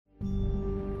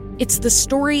It's the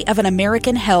story of an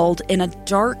American held in a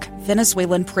dark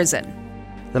Venezuelan prison.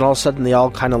 Then all of a sudden they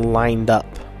all kind of lined up.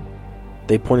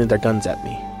 They pointed their guns at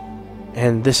me.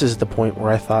 And this is the point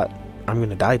where I thought, I'm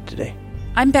going to die today.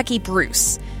 I'm Becky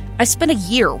Bruce. I spent a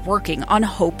year working on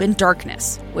Hope in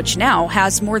Darkness, which now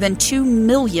has more than 2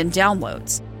 million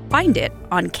downloads. Find it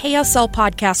on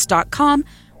kslpodcast.com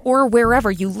or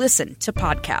wherever you listen to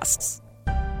podcasts.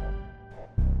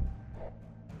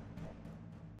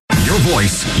 Your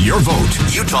voice, your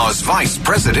vote. Utah's vice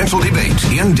presidential debate.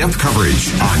 In-depth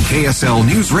coverage on KSL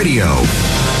News Radio.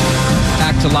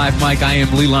 Back to Live Mike. I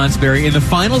am Lee Lonsberry in the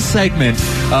final segment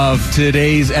of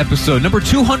today's episode, number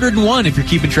 201, if you're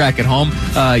keeping track at home.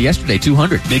 Yesterday,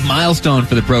 200. Big milestone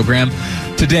for the program.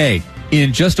 Today,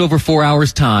 in just over 4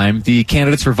 hours' time, the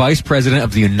candidates for Vice President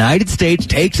of the United States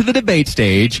take to the debate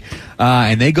stage,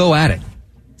 and they go at it.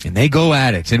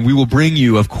 And we will bring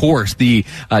you, of course, the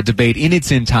debate in its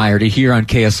entirety here on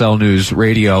KSL News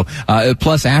Radio.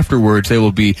 Plus, afterwards, there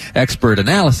will be expert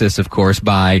analysis, of course,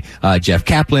 by Jeff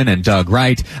Kaplan and Doug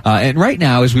Wright. And right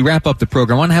now, as we wrap up the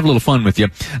program, I want to have a little fun with you.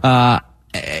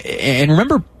 And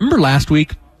remember last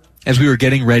week, as we were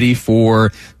getting ready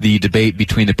for the debate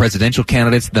between the presidential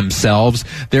candidates themselves,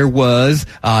 there was,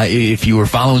 if you were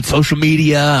following social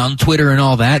media on Twitter and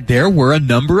all that, there were a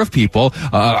number of people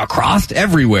across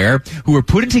everywhere who were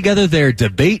putting together their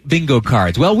debate bingo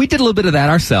cards. Well, we did a little bit of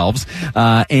that ourselves,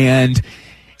 and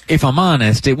if I'm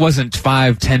honest, it wasn't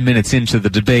 5-10 minutes into the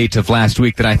debate of last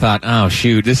week that I thought, oh,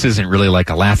 shoot, this isn't really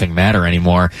like a laughing matter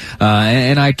anymore.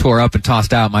 And I tore up and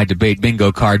tossed out my debate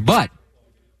bingo card. But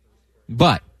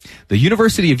the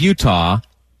University of Utah,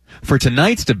 for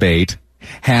tonight's debate,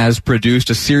 has produced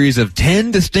a series of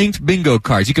 10 distinct bingo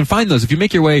cards. You can find those if you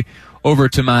make your way over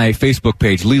to my Facebook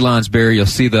page, Lee Lonsberry. You'll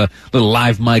see the little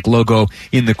Live Mic logo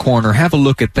in the corner. Have a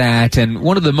look at that. And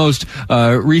one of the most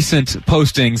recent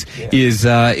postings is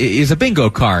a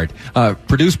bingo card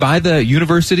produced by the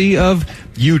University of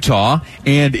Utah,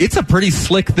 and it's a pretty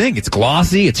slick thing. It's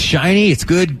glossy, it's shiny, it's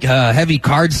good, heavy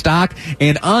card stock,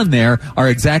 and on there are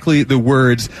exactly the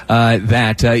words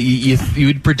that you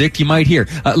would predict you might hear.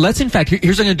 Let's, in fact,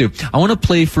 here's what I'm going to do. I want to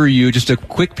play for you just a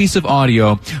quick piece of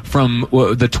audio from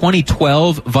the 2012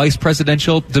 vice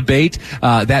presidential debate,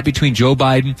 that between Joe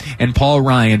Biden and Paul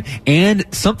Ryan, and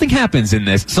something happens in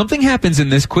this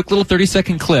quick little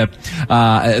 30-second clip.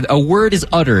 A word is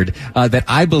uttered that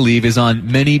I believe is on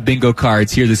many bingo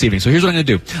cards here this evening. So here's what I'm going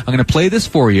to do. I'm going to play this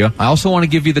for you. I also want to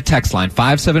give you the text line,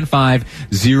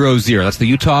 57500. That's the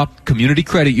Utah Community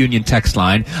Credit Union text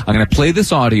line. I'm going to play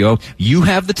this audio. You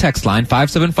have the text line,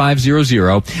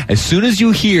 57500. As soon as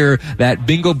you hear that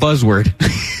bingo buzzword,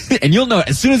 and you'll know it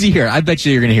as soon as you hear it. I bet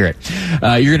you're going to hear it.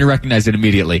 You're going to recognize it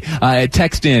immediately.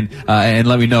 Text in and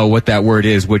let me know what that word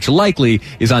is, which likely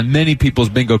is on many people's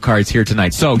bingo cards here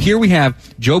tonight. So here we have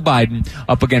Joe Biden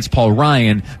up against Paul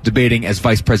Ryan debating as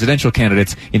vice presidential candidates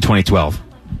in 2012.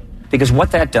 Because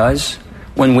what that does,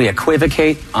 when we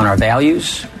equivocate on our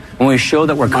values, when we show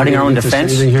that we're cutting our own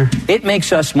defense, it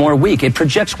makes us more weak. It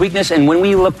projects weakness, and when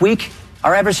we look weak,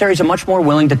 our adversaries are much more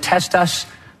willing to test us.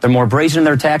 They're more brazen in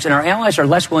their attacks, and our allies are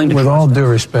less willing to With all due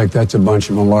respect, that's a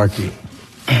bunch of malarkey.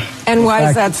 And why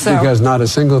is that so? Because not a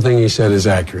single thing he said is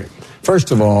accurate. First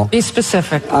of all... Be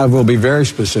specific. I will be very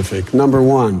specific. Number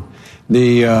one,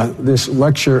 this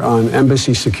lecture on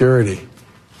embassy security.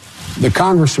 The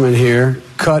congressman here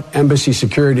cut embassy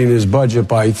security in his budget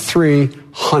by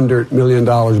 $300 million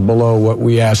below what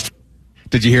we asked.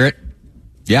 Did you hear it?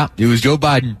 Yeah, it was Joe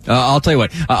Biden. I'll tell you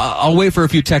what, I'll wait for a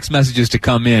few text messages to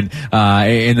come in,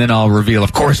 and then I'll reveal,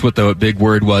 of course, what the big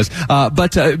word was.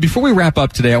 But before we wrap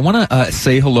up today, I want to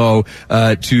say hello to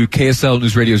KSL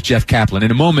News Radio's Jeff Kaplan.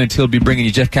 In a moment, he'll be bringing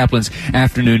you Jeff Kaplan's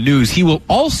Afternoon News. He will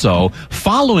also,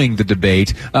 following the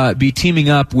debate, be teaming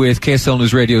up with KSL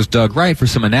News Radio's Doug Wright for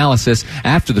some analysis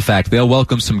after the fact. They'll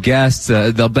welcome some guests.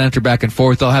 They'll banter back and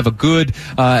forth. They'll have a good,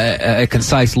 a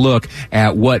concise look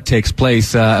at what takes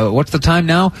place. What's the time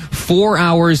now? 4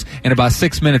 hours and about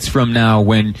 6 minutes from now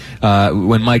when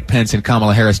Mike Pence and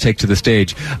Kamala Harris take to the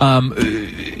stage.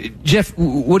 Jeff,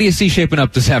 what do you see shaping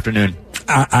up this afternoon?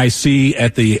 I see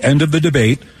at the end of the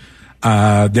debate,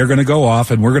 they're going to go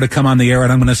off and we're going to come on the air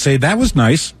and I'm going to say, that was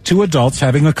nice. Two adults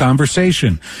having a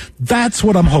conversation. That's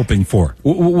what I'm hoping for.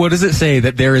 What does it say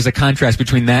that there is a contrast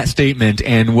between that statement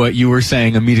and what you were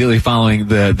saying immediately following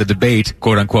the debate,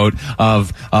 quote unquote,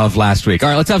 of last week? All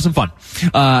right, let's have some fun.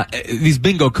 These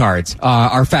bingo cards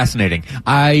are fascinating.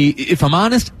 If I'm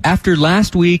honest, after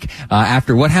last week,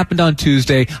 after what happened on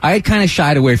Tuesday, I had kind of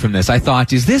shied away from this. I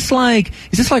thought, is this like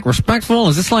respectful?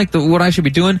 Is this like what I should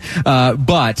be doing?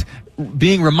 But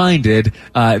being reminded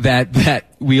that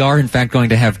we are in fact going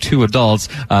to have two adults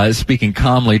speaking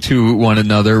calmly to one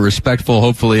another, respectful,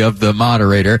 hopefully, of the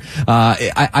moderator.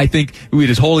 I think it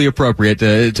is wholly appropriate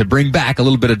to bring back a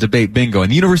little bit of debate bingo.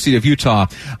 And the University of Utah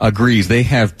agrees. They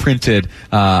have printed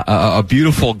a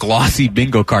beautiful glossy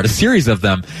bingo card, a series of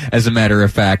them, as a matter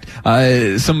of fact.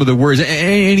 Some of the words.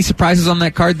 Any surprises on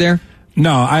that card there?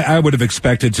 No, I would have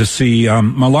expected to see the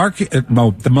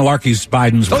Malarkey's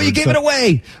Biden's. Oh, you gave it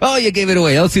away! You gave it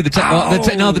away. Let's see the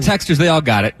texters, they all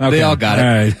got it. Okay. They all got it.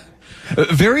 Right.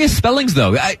 Various spellings,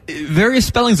 though. Various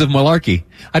spellings of malarkey.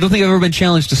 I don't think I've ever been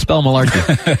challenged to spell malarkey.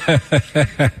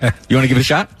 You want to give it a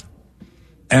shot?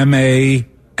 Malarkey.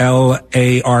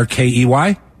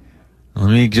 Let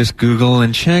me just Google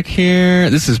and check here.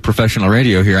 This is professional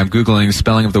radio here. I'm Googling the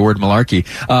spelling of the word malarkey.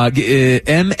 Malarkey.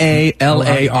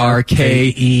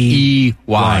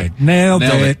 Nailed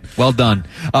it. Well done.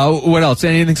 What else?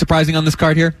 Anything surprising on this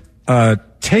card here?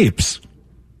 Tapes.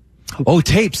 Oh,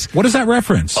 tapes. What is that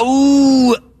reference?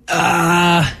 Oh,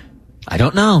 I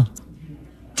don't know.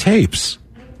 Tapes.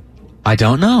 I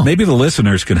don't know. Maybe the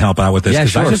listeners can help out with this,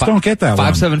 because I just don't get that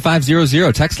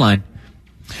 57500 text line.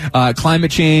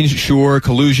 Climate change, sure.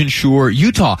 Collusion, sure.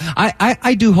 Utah.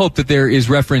 I do hope that there is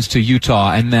reference to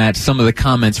Utah and that some of the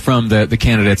comments from the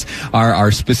candidates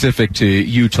are specific to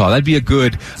Utah. That'd be a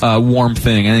good, warm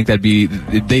thing. I think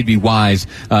they'd be wise,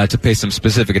 to pay some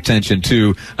specific attention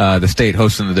to, the state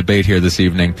hosting the debate here this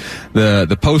evening.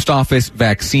 The post office,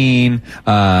 vaccine,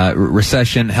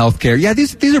 recession, healthcare. Yeah,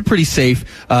 these are pretty safe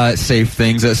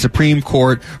things. Supreme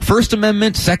Court, First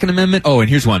Amendment, Second Amendment. Oh, and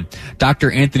here's one.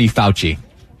 Dr. Anthony Fauci.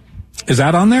 Is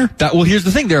that on there? Well, here's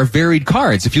the thing. There are varied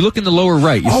cards. If you look in the lower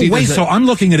right, you see... Oh, wait, so I'm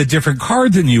looking at a different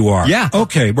card than you are. Yeah.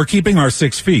 Okay, we're keeping our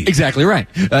 6 feet. Exactly right.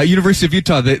 University of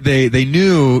Utah, they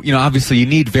knew, obviously you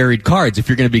need varied cards if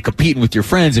you're going to be competing with your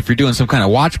friends, if you're doing some kind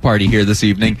of watch party here this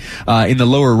evening. In the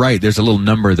lower right, there's a little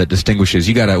number that distinguishes.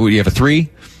 You have a 3?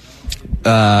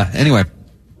 Anyway.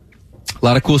 A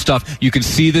lot of cool stuff. You can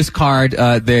see this card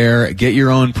there. Get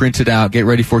your own printed out. Get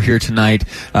ready for here tonight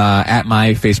at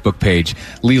my Facebook page.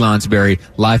 Lee Lonsberry,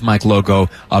 live mic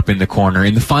logo up in the corner.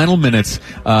 In the final minutes,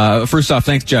 first off,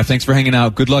 thanks, Jeff. Thanks for hanging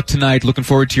out. Good luck tonight. Looking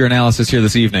forward to your analysis here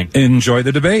this evening. Enjoy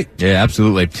the debate. Yeah,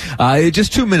 absolutely.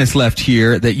 Just 2 minutes left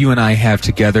here that you and I have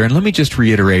together. And let me just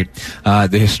reiterate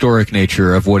the historic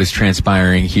nature of what is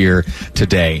transpiring here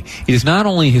today. It is not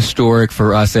only historic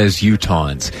for us as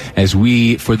Utahns, as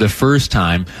we, for the first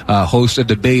time, host a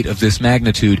debate of this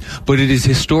magnitude, but it is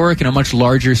historic in a much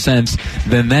larger sense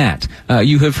than that.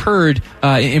 You have heard,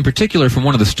 in particular from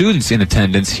one of the students in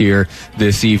attendance here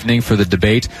this evening for the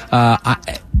debate,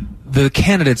 the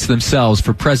candidates themselves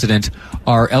for president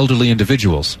are elderly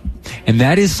individuals. And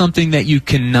that is something that you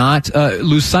cannot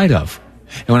lose sight of.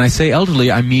 And when I say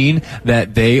elderly, I mean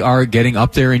that they are getting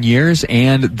up there in years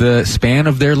and the span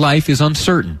of their life is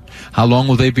uncertain. How long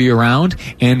will they be around?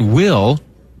 And will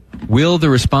the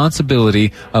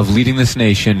responsibility of leading this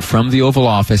nation from the Oval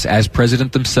Office as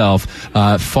president himself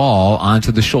fall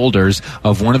onto the shoulders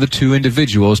of one of the two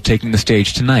individuals taking the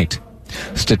stage tonight?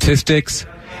 Statistics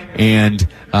and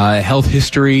health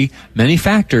history, many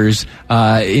factors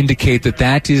indicate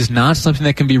that is not something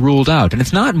that can be ruled out. And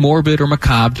it's not morbid or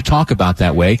macabre to talk about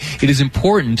that way. It is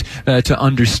important to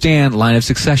understand line of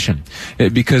succession,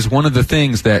 because one of the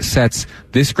things that sets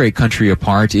this great country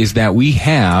apart is that we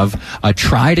have a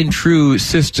tried and true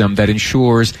system that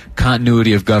ensures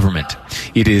continuity of government.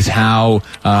 It is how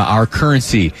our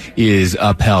currency is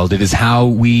upheld. It is how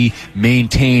we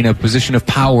maintain a position of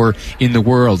power in the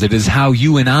world. It is how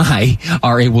you and I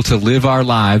are able to live our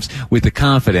lives with the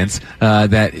confidence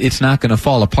that it's not going to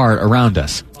fall apart around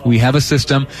us. We have a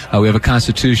system, we have a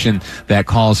constitution that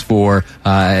calls for,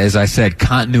 as I said,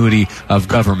 continuity of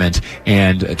government.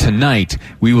 And tonight,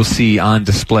 we will see on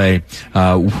display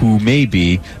who may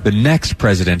be the next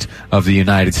president of the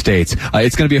United States.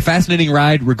 It's going to be a fascinating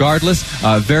ride regardless.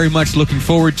 Very much looking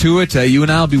forward to it. You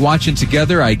and I will be watching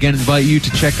together. I again invite you to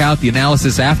check out the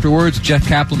analysis afterwards. Jeff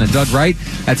Kaplan and Doug Wright.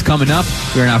 That's coming up.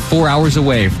 We are now 4 hours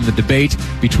away from the debate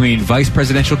between vice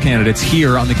presidential candidates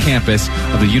here on the campus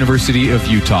of the University of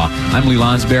Utah. I'm Lee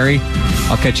Lonsberry.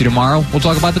 I'll catch you tomorrow. We'll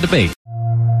talk about the debate.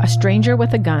 A stranger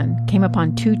with a gun came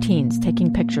upon two teens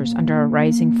taking pictures under a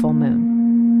rising full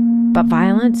moon. But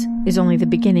violence is only the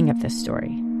beginning of this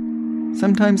story.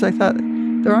 Sometimes I thought,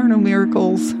 there are no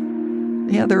miracles.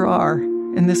 Yeah, there are.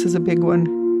 And this is a big one.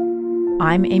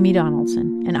 I'm Amy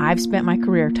Donaldson, and I've spent my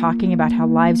career talking about how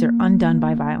lives are undone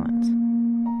by violence.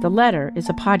 The Letter is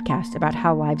a podcast about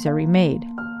how lives are remade.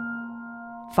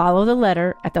 Follow The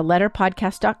Letter at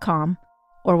theletterpodcast.com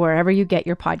or wherever you get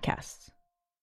your podcasts.